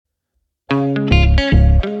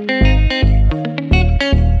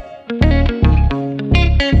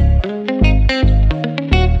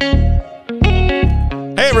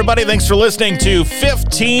everybody. Thanks for listening to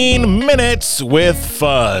 15 Minutes with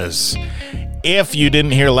Fuzz. If you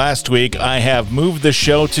didn't hear last week, I have moved the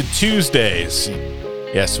show to Tuesdays.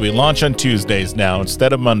 Yes, we launch on Tuesdays now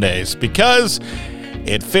instead of Mondays because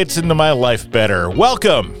it fits into my life better.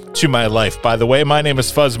 Welcome to my life, by the way. My name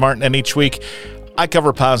is Fuzz Martin, and each week I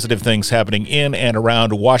cover positive things happening in and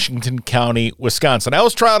around Washington County, Wisconsin. I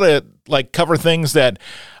always try to cover things that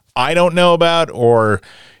I don't know about or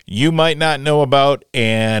you might not know about,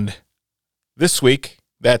 and this week,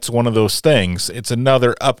 that's one of those things. It's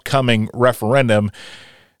another upcoming referendum.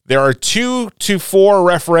 There are 2 to 4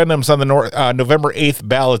 referendums on the November 8th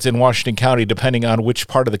ballot in Washington County, depending on which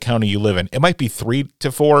part of the county you live in. It might be 3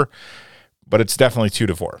 to 4, but it's definitely 2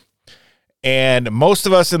 to 4. And most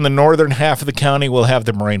of us in the northern half of the county will have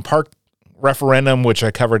the Moraine Park referendum, which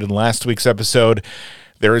I covered in last week's episode.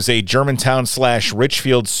 There is a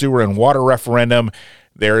Germantown/Richfield sewer and water referendum.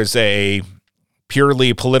 There is a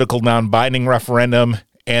purely political non-binding referendum.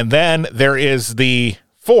 And then there is the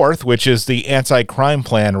fourth, which is the anti-crime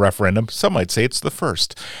plan referendum. Some might say it's the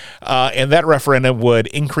first. And that referendum would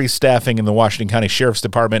increase staffing in the Washington County Sheriff's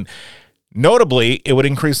Department. Notably, it would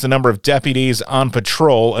increase the number of deputies on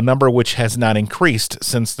patrol, a number which has not increased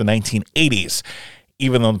since the 1980s,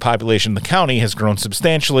 even though the population of the county has grown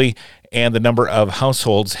substantially and the number of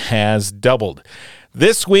households has doubled.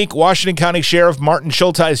 This week, Washington County Sheriff Martin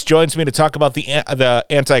Schultheis joins me to talk about the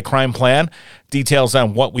anti-crime plan, details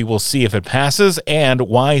on what we will see if it passes, and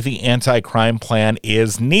why the anti-crime plan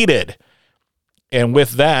is needed. And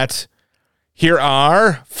with that, here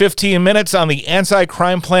are 15 minutes on the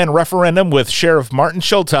anti-crime plan referendum with Sheriff Martin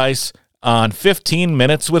Schultheis on 15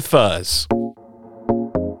 Minutes with Fuzz.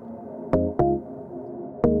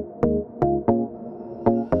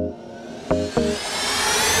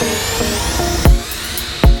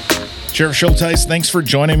 Sheriff Schultheis, thanks for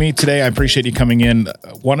joining me today. I appreciate you coming in.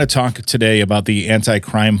 I want to talk today about the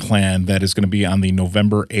anti-crime plan that is going to be on the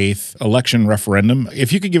November 8th election referendum.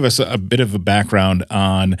 If you could give us a bit of a background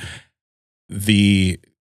on the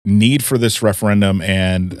need for this referendum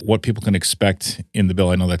and what people can expect in the bill.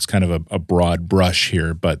 I know that's kind of a broad brush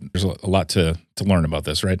here, but there's a lot to learn about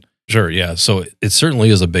this, right? Sure, yeah. So it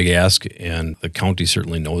certainly is a big ask, and the county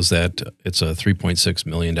certainly knows that. It's a $3.6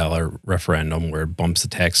 million referendum where it bumps the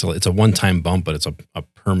tax. It's a one-time bump, but it's a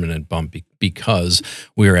permanent bump because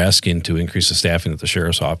we are asking to increase the staffing at the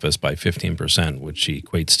sheriff's office by 15%, which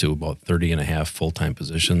equates to about 30 and a half full-time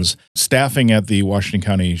positions. Staffing at the Washington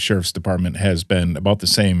County Sheriff's Department has been about the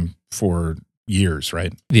same for years,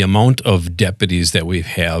 right? The amount of deputies that we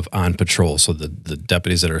have on patrol, so the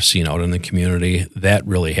deputies that are seen out in the community, that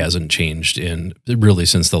really hasn't changed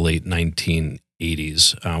since the late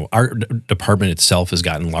 1980s. Our department itself has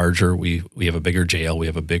gotten larger. We have a bigger jail, we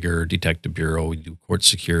have a bigger detective bureau, we do court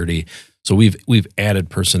security. So we've added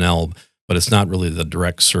personnel, but it's not really the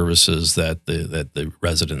direct services that the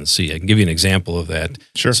residents see. I can give you an example of that.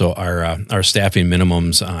 Sure. So our staffing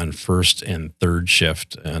minimums on first and third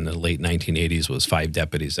shift in the late 1980s was 5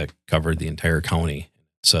 deputies that covered the entire county.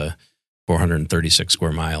 It's 436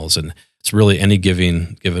 square miles, and it's really any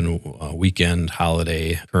given weekend,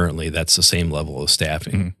 holiday. Currently, that's the same level of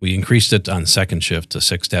staffing. Mm-hmm. We increased it on second shift to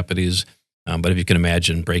 6 deputies, but if you can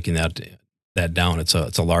imagine breaking that down, it's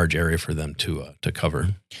a large area for them to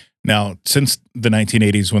cover. Now, since the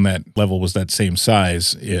 1980s, when that level was that same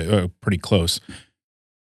size, pretty close,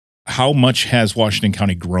 how much has Washington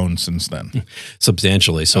County grown since then?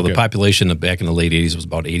 Substantially. So The population back in the late 80s was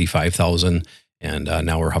about 85,000, and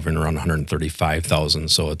now we're hovering around 135,000.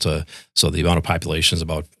 So the amount of population is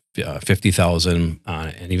about 50,000,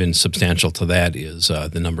 and even substantial to that is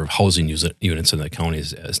the number of housing units in the county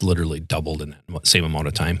has literally doubled in that same amount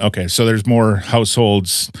of time. Okay, so there's more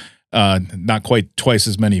households. Not quite twice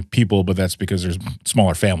as many people, but that's because there's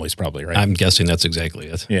smaller families probably, right? I'm guessing that's exactly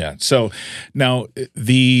it. Yeah. So now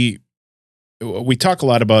we talk a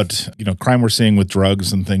lot about, crime we're seeing with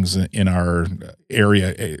drugs and things in our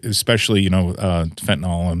area, especially,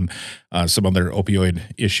 fentanyl and some other opioid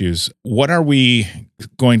issues. What are we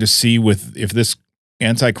going to see if this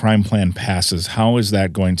anti-crime plan passes? How is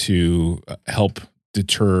that going to help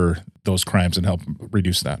deter those crimes and help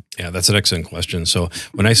reduce that? Yeah, that's an excellent question. So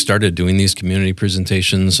when I started doing these community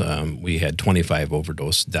presentations, we had 25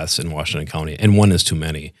 overdose deaths in Washington County, and one is too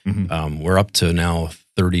many. Mm-hmm. We're up to now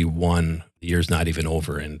 31. The year's not even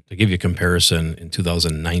over. And to give you a comparison, in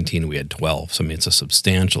 2019, we had 12. So, it's a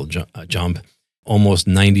substantial jump. Almost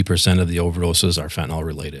 90% of the overdoses are fentanyl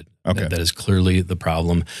related. Okay. That is clearly the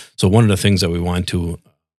problem. So one of the things that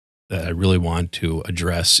I really want to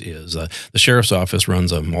address is the sheriff's office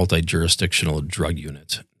runs a multi-jurisdictional drug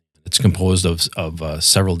unit. It's composed of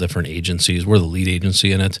several different agencies. We're the lead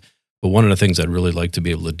agency in it. But one of the things I'd really like to be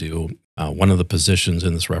able to do, one of the positions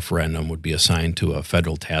in this referendum would be assigned to a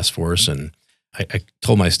federal task force. And I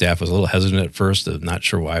told my staff I was a little hesitant at first, not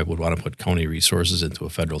sure why I would want to put county resources into a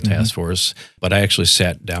federal task force. But I actually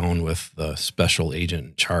sat down with the special agent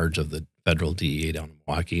in charge of the federal DEA down in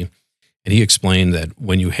Milwaukee. And he explained that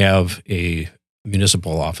when you have a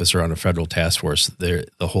municipal officer on a federal task force, the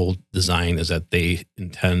whole design is that they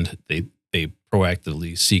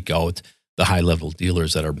proactively seek out the high-level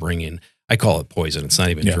dealers that are bringing, I call it poison, it's not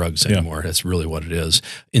even drugs anymore, that's really what it is,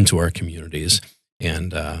 into our communities.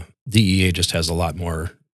 And DEA just has a lot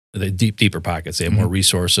more, deeper pockets. They have more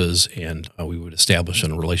resources, and we would establish a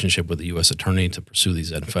relationship with the U.S. Attorney to pursue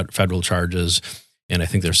these federal charges. And I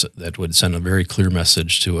think that would send a very clear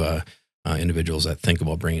message to individuals that think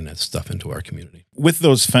about bringing that stuff into our community. With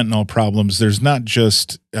those fentanyl problems, there's not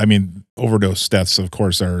just, overdose deaths, of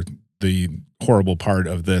course, are the horrible part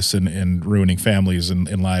of this and ruining families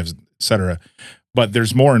and lives, et cetera. But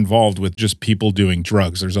there's more involved with just people doing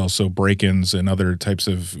drugs. There's also break-ins and other types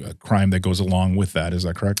of crime that goes along with that. Is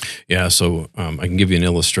that correct? Yeah, so I can give you an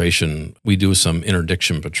illustration. We do some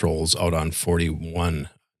interdiction patrols out on 41,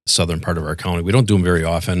 southern part of our county. We don't do them very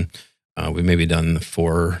often. We've maybe done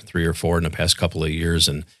 3 or 4 in the past couple of years,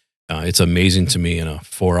 and it's amazing to me in a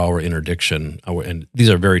 4-hour interdiction. And these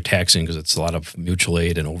are very taxing because it's a lot of mutual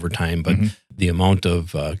aid and overtime, but the amount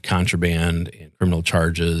of contraband and criminal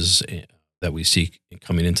charges that we see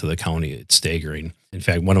coming into the county, it's staggering. In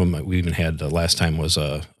fact, one of them we even had last time was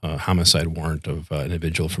a homicide warrant of an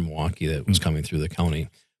individual from Milwaukee that was coming through the county.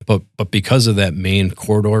 But because of that main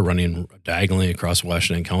corridor running diagonally across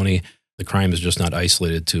Washington County, the crime is just not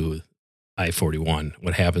isolated to I-41.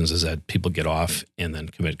 What happens is that people get off and then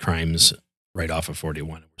commit crimes right off of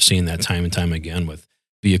 41. We're seeing that time and time again with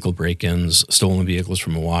vehicle break-ins, stolen vehicles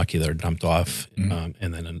from Milwaukee that are dumped off, and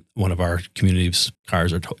then one of our community's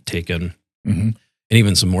cars are taken. And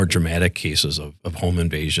even some more dramatic cases of home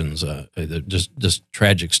invasions, just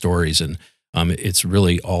tragic stories. And it's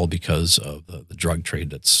really all because of the drug trade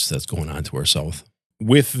that's going on to our south.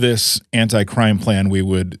 With this anti-crime plan, we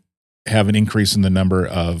would have an increase in the number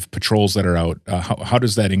of patrols that are out. How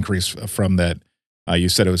does that increase from that? You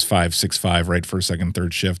said it was 5, 6, 5, right, for second,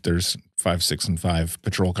 third shift. There's 5, 6, and 5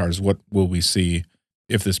 patrol cars. What will we see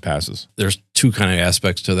if this passes? There's two kind of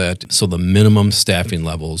aspects to that. So the minimum staffing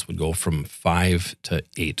levels would go from 5 to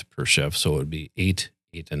 8 per shift. So it would be 8,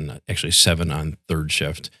 and actually 7 on third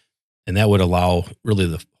shift. And that would allow, really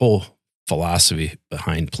the whole philosophy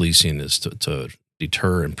behind policing is to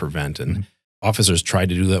deter and prevent. And officers try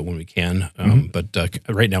to do that when we can. But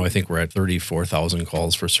right now I think we're at 34,000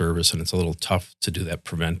 calls for service, and it's a little tough to do that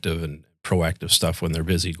preventive and proactive stuff when they're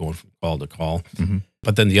busy going from call to call.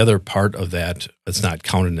 But then the other part of that that's not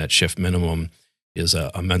counted in that shift minimum is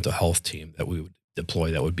a mental health team that we would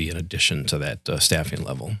deploy that would be in addition to that staffing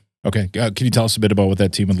level. Okay. Can you tell us a bit about what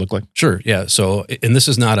that team would look like? Sure. Yeah. So, and this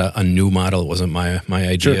is not a new model. It wasn't my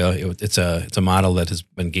idea. Sure. It's a model that has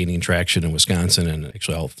been gaining traction in Wisconsin and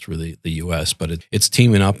actually all through the U.S. But it's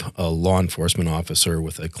teaming up a law enforcement officer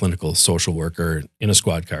with a clinical social worker in a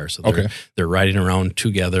squad car. So they're riding around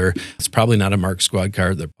together. It's probably not a marked squad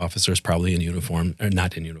car. The officer's probably in uniform, or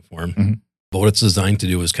not in uniform. But what it's designed to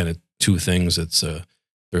do is kind of two things.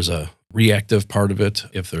 There's a reactive part of it.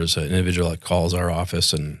 If there's an individual that calls our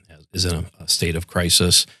office and is in a state of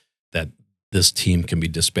crisis, that this team can be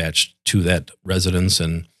dispatched to that residence.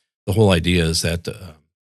 And the whole idea is that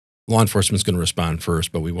law enforcement is going to respond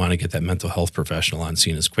first, but we want to get that mental health professional on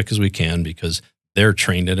scene as quick as we can because they're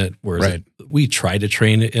trained in it. Whereas we try to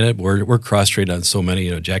train in it. We're cross-trained on so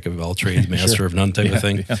many, jack of all trades, master of none type of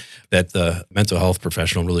thing, that the mental health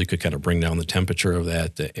professional really could kind of bring down the temperature of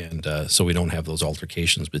that. And so we don't have those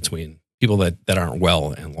altercations between people that aren't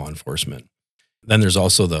well and law enforcement. Then there's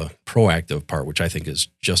also the proactive part, which I think is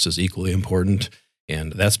just as equally important.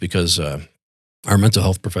 And that's because our mental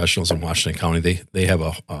health professionals in Washington County, they have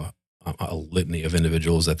a litany of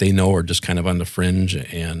individuals that they know are just kind of on the fringe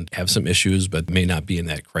and have some issues, but may not be in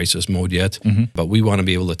that crisis mode yet. But we want to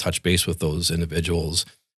be able to touch base with those individuals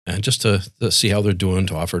and just to see how they're doing,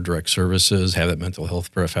 to offer direct services, have that mental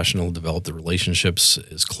health professional develop the relationships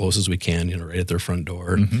as close as we can, right at their front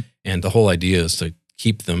door. And the whole idea is to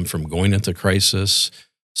keep them from going into crisis,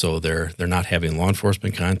 so they're not having law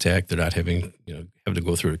enforcement contact. They're not having have to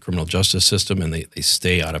go through the criminal justice system, and they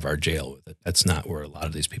stay out of our jail with it. That's not where a lot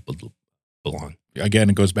of these people belong. Again,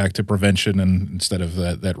 it goes back to prevention, and instead of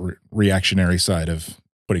that reactionary side of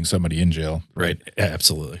putting somebody in jail. Right.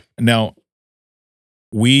 Absolutely. Now,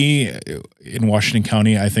 We in Washington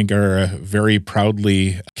County, I think, are very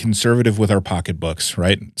proudly conservative with our pocketbooks,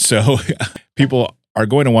 right? So people are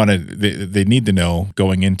going to want to, they need to know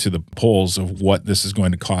going into the polls of what this is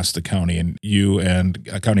going to cost the county. And you and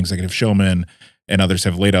County Executive Showman and others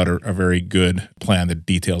have laid out a very good plan that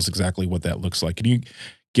details exactly what that looks like. Can you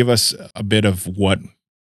give us a bit of what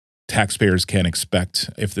taxpayers can expect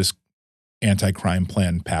if this anti-crime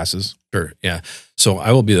plan passes? Sure, yeah. So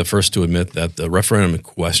I will be the first to admit that the referendum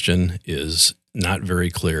question is not very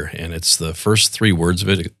clear, and it's the first three words of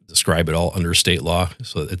it describe it all under state law.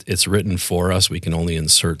 So it's written for us. We can only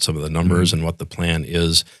insert some of the numbers and what the plan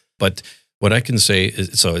is. But what I can say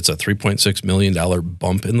is, so it's a $3.6 million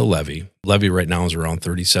bump in the levy. Levy right now is around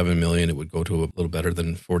 $37 million. It would go to a little better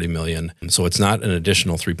than $40 million. And so it's not an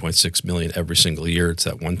additional $3.6 million every single year. It's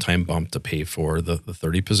that one-time bump to pay for the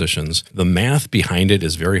 30 positions. The math behind it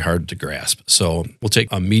is very hard to grasp. So we'll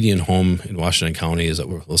take a median home in Washington County is,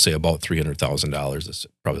 we'll say, about $300,000. It's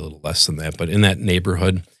probably a little less than that. But in that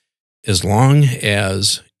neighborhood, as long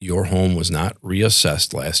as your home was not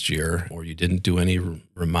reassessed last year or you didn't do any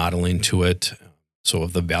remodeling to it, so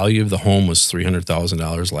if the value of the home was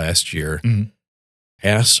 $300,000 last year,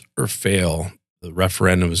 pass or fail, the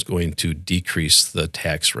referendum is going to decrease the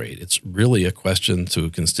tax rate. It's really a question to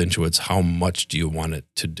constituents, how much do you want it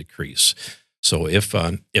to decrease? So if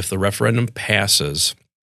the referendum passes,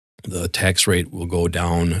 the tax rate will go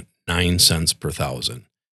down 9 cents per thousand.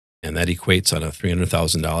 And that equates on a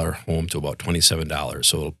 $300,000 home to about $27.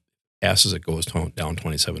 So it passes, it goes down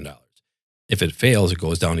 $27. If it fails, it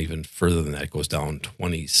goes down even further than that. It goes down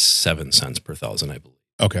 27 cents per thousand, I believe.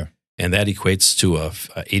 Okay. And that equates to a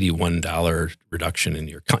 $81 reduction in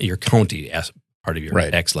your county as part of your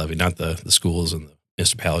tax levy, not the schools and the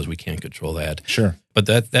municipalities. We can't control that. Sure. But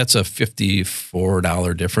that's a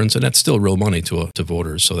 $54 difference, and that's still real money to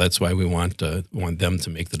voters. So that's why we want them to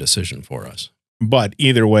make the decision for us. But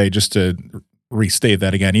either way, just to restate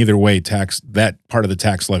that again, either way, that part of the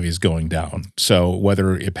tax levy is going down. So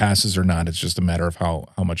whether it passes or not, it's just a matter of how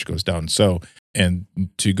much goes down. So, and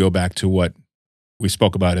to go back to what we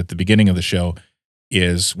spoke about at the beginning of the show,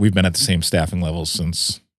 is we've been at the same staffing levels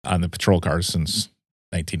on the patrol cars since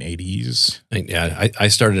 1980s. Yeah, I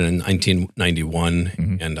started in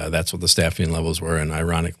 1991, and that's what the staffing levels were. And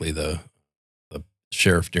ironically, the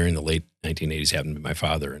sheriff during the late 1980s happened to be my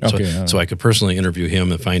father. And so I could personally interview him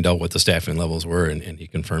and find out what the staffing levels were. And he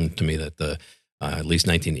confirmed to me that at least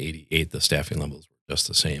 1988, the staffing levels were just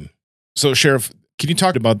the same. So, Sheriff, can you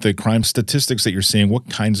talk about the crime statistics that you're seeing? What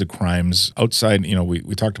kinds of crimes outside,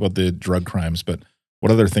 we talked about the drug crimes, but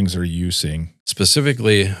what other things are you seeing?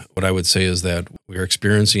 Specifically, what I would say is that we're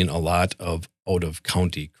experiencing a lot of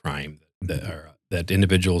out-of-county crime that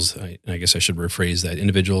individuals, I guess I should rephrase that,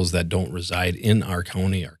 individuals that don't reside in our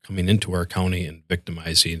county are coming into our county and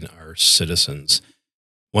victimizing our citizens.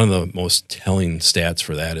 One of the most telling stats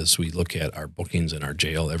for that is we look at our bookings in our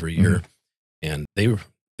jail every year, and they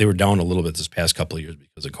were down a little bit this past couple of years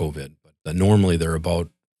because of COVID, but normally they're about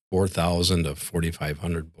 4,000 to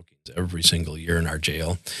 4,500 bookings every single year in our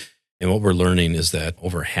jail. And what we're learning is that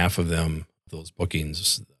over half of them, those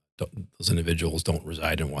bookings, those individuals don't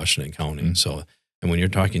reside in Washington County. So, and when you're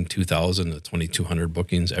talking 2,000 to 2,200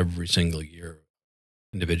 bookings every single year,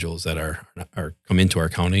 individuals that are come into our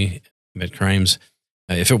county, commit crimes,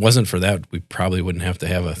 if it wasn't for that, we probably wouldn't have to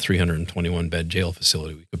have a 321-bed jail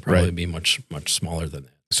facility. We could probably be much, much smaller than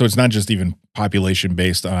that. So it's not just even population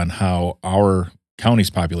based on how our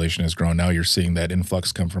county's population has grown. Now you're seeing that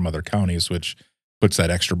influx come from other counties, which puts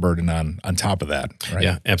that extra burden on top of that, right?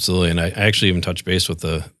 Yeah, absolutely. And I actually even touched base with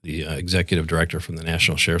the executive director from the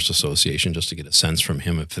National Sheriff's Association just to get a sense from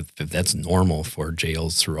him if that's normal for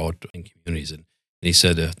jails throughout communities. And he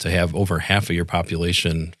said to have over half of your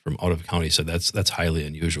population from out of county, he said that's highly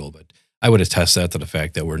unusual. But I would attest that to the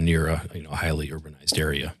fact that we're near a highly urbanized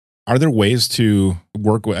area. Are there ways to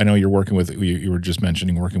work with, I know you're working with, you were just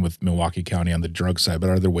mentioning working with Milwaukee County on the drug side,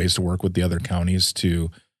 but are there ways to work with the other counties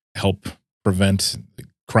to help prevent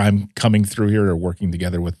crime coming through here, or working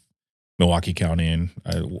together with Milwaukee County and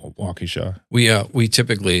Waukesha? We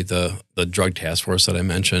typically, the drug task force that I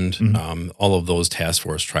mentioned, all of those task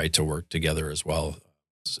force try to work together as well.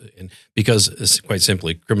 And because it's quite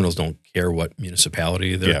simply, criminals don't care what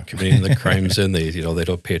municipality they're committing the crimes in. They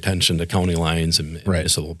don't pay attention to county lines and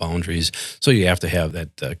municipal boundaries. So you have to have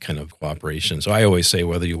that kind of cooperation. So I always say,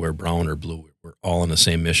 whether you wear brown or blue, we're all on the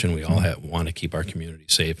same mission. We all want to keep our community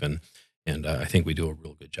safe, and I think we do a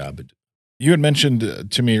real good job. You had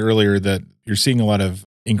mentioned to me earlier that you're seeing a lot of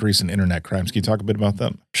increase in internet crimes. Can you talk a bit about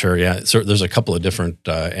that? Sure, yeah. So there's a couple of different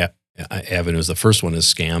avenues. The first one is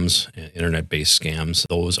scams, internet-based scams.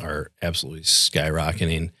 Those are absolutely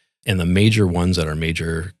skyrocketing. And the major ones that our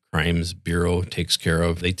Major Crimes Bureau takes care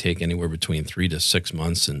of, they take anywhere between 3 to 6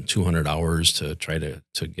 months and 200 hours to try to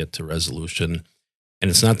get to resolution.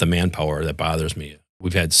 And it's not the manpower that bothers me.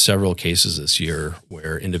 We've had several cases this year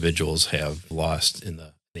where individuals have lost in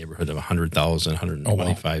the neighborhood of $100,000,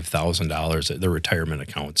 $125,000 their retirement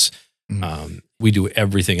accounts. We do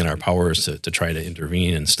everything in our powers to try to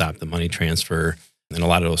intervene and stop the money transfer. And a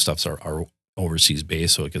lot of those stuffs are overseas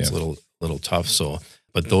based, so it gets a little tough.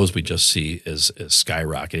 But those we just see as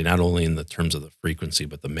skyrocketing, not only in the terms of the frequency,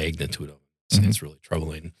 but the magnitude of it. It's really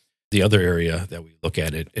troubling. The other area that we look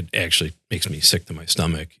at, it actually makes me sick to my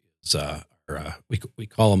stomach, is we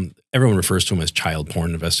call them, everyone refers to them as child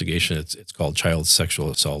porn investigation. It's called child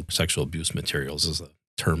sexual assault, sexual abuse materials is a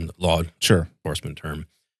term, law enforcement term.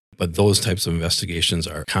 But those types of investigations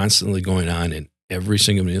are constantly going on in every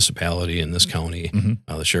single municipality in this county.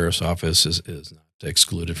 The sheriff's office is not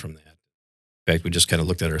excluded from that. In fact, we just kind of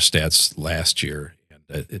looked at our stats last year, and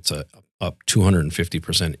it's a up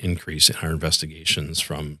 250% increase in our investigations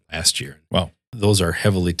from last year. Wow. Those are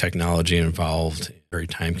heavily technology involved, very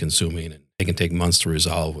time consuming, and they can take months to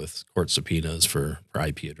resolve with court subpoenas for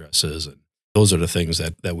IP addresses. And those are the things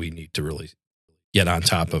that we need to really get on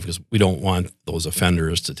top of, because we don't want those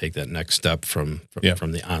offenders to take that next step from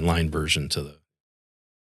the online version to the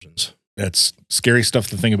versions. That's scary stuff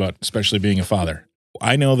to think about, especially being a father.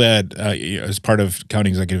 I know that as part of County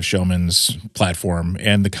Executive Showman's platform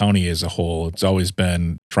and the county as a whole, it's always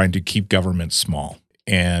been trying to keep government small.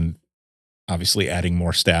 And obviously adding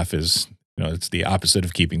more staff is, it's the opposite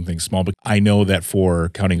of keeping things small. But I know that for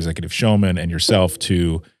County Executive Showman and yourself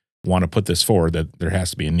to want to put this forward, that there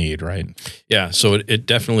has to be a need, right? Yeah, so it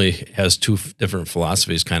definitely has two different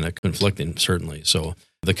philosophies kind of conflicting, certainly. So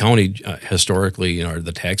the county historically,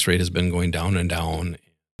 the tax rate has been going down and down.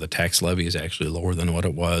 The tax levy is actually lower than what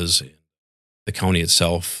it was. The county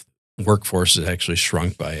itself, workforce has actually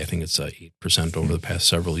shrunk by, I think it's 8% over the past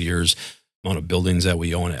several years. The amount of buildings that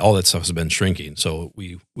we own, all that stuff has been shrinking. So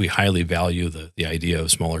we highly value the idea of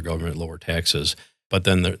smaller government, lower taxes. But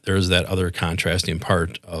then there's that other contrasting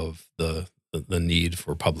part of the need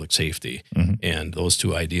for public safety. And those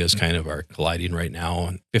two ideas kind of are colliding right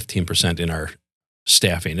now. 15% in our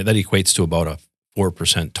staffing, and that equates to about a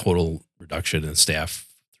 4% total reduction in staff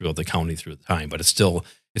throughout the county through the time, but it's still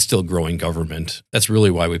growing government. That's really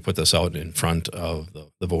why we put this out in front of the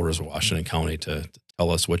voters of Washington County to tell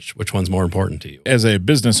us which one's more important to you. As a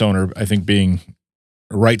business owner, I think being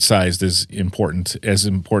right-sized is important as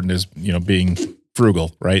being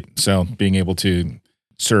frugal, right? So being able to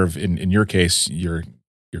serve, in your case, your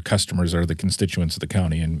customers are the constituents of the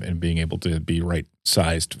county, and being able to be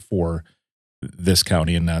right-sized for this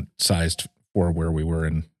county and not sized for where we were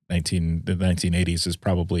in the 1980s is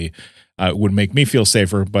probably would make me feel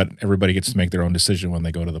safer, but everybody gets to make their own decision when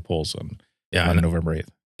they go to the polls on November 8th.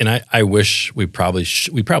 And I wish we probably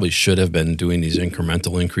should have been doing these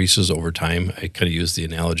incremental increases over time. I kind of use the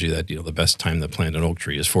analogy that the best time to plant an oak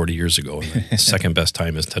tree is 40 years ago, and the second best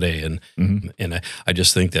time is today. And I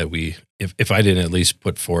just think that if I didn't at least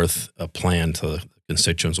put forth a plan to the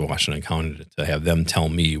constituents of Washington County to have them tell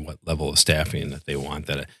me what level of staffing that they want,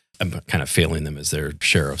 that I'm kind of failing them as their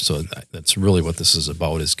sheriff. So that's really what this is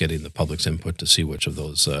about, is getting the public's input to see which of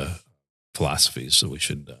those philosophies that we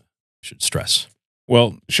should stress.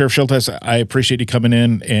 Well, Sheriff Schultes, I appreciate you coming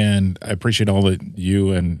in, and I appreciate all that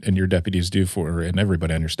you and your deputies do and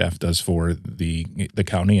everybody on your staff does for the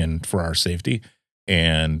county and for our safety.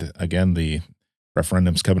 And again, the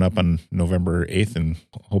referendum's coming up on November 8th, and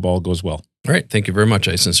hope all goes well. All right. Thank you very much.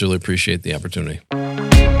 I sincerely appreciate the opportunity.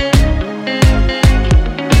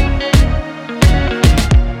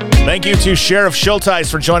 Thank you to Sheriff Schultes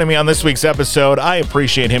for joining me on this week's episode. I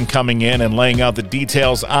appreciate him coming in and laying out the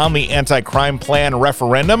details on the anti-crime plan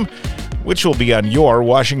referendum, which will be on your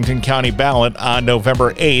Washington County ballot on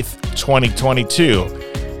November 8th, 2022. You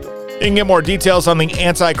can get more details on the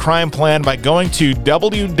anti-crime plan by going to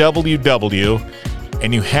www,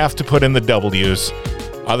 and you have to put in the W's,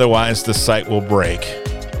 otherwise the site will break.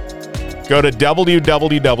 Go to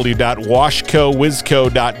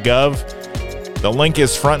www.washcowizco.gov. The link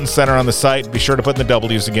is front and center on the site. Be sure to put in the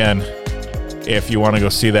W's again if you want to go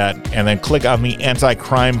see that. And then click on the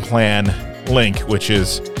anti-crime plan link, which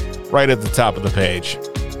is right at the top of the page.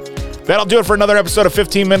 That'll do it for another episode of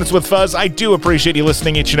 15 Minutes with Fuzz. I do appreciate you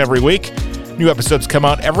listening each and every week. New episodes come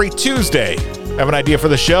out every Tuesday. Have an idea for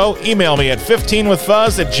the show? Email me at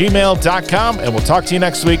 15withfuzz@gmail.com, and we'll talk to you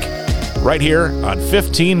next week right here on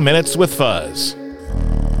 15 Minutes with Fuzz.